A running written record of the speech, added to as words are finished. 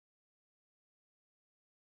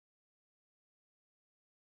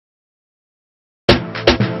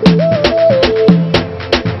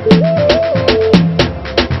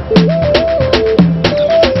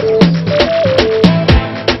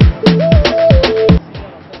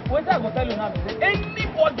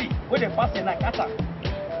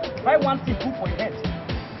one thing put for your head.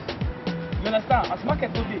 You understand? As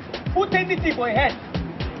market today, put anything for your head.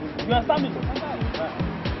 You understand me?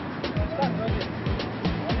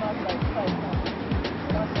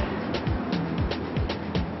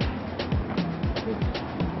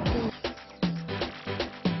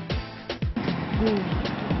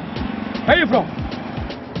 Where are you from?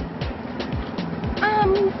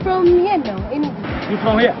 I'm from here now, Enugu. You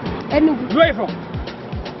from here? Enugu. Where are you from?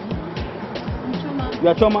 I'm Choma. You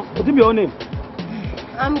are Choma. What's your name?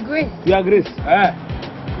 I'm Grace. You are Grace.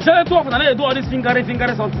 You say too often, I do all this fingering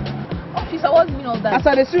something. Officer, what's the meaning of that? As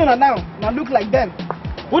I see you now, look like them.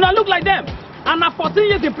 When I look like them, and I'm 14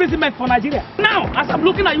 years imprisonment for Nigeria. Now, as I'm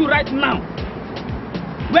looking at you right now,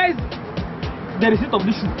 where is the receipt of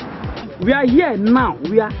this shoe? We are here now.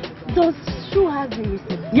 We are. Does shoe have the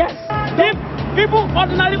receipt? Yes. If people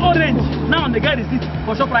ordinary orange, now they get receipt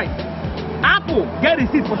for ShopRite. Apple get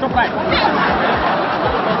receipt for ShopRite.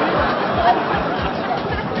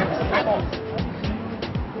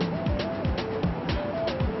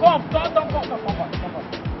 Come.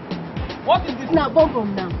 What is this? Now,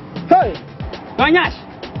 bum now. Hey! Nyash!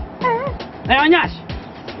 Hey, Nyash!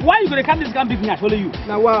 Why you gonna cut this kind of big nyash? Only you.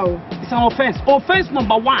 Now, wow. It's an offense. Offense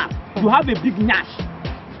number one. You have a big nyash.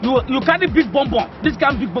 You carry big bonbon. This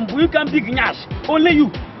kind of big bonbon. You can big nyash. Only you.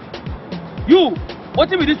 You.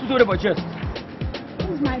 What if this to do for chest? This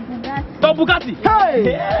is my Bugatti. The Bugatti.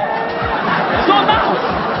 Hey! So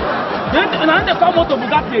now they come out of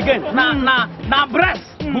Bugatti again. Now breast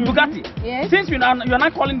Bugatti. Yes. Since you're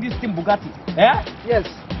not calling this thing Bugatti, eh? Yes.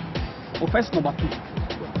 Offense number two.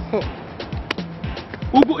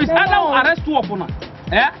 It's either we arrest two of them,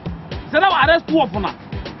 eh? It's either we arrest two of them,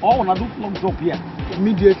 or we do flog job here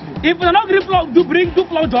Immediately. If we not bring flog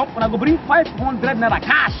job, we go bring 500 naira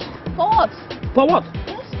cash. For what? For what?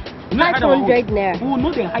 Yes. 500 naira. We will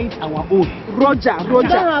know they hide our own. Roger. You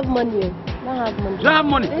don't have money. You don't have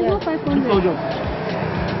money. There's no 500. Do flog job.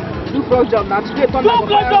 Do flow job now today. Do flog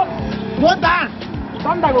job. What that?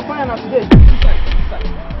 Thunder go fire now today.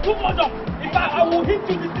 Do flog job. In fact, I will hit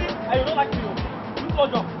you this thing and you don't like me. Do flog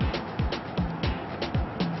job.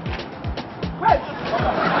 Wait.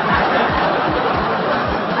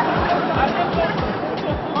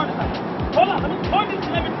 Hold on. Hold this.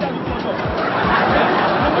 Let me tell you flog job. Yeah.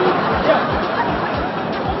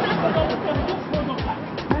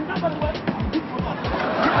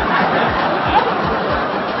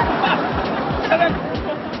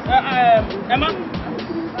 Emma?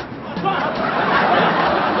 Come on.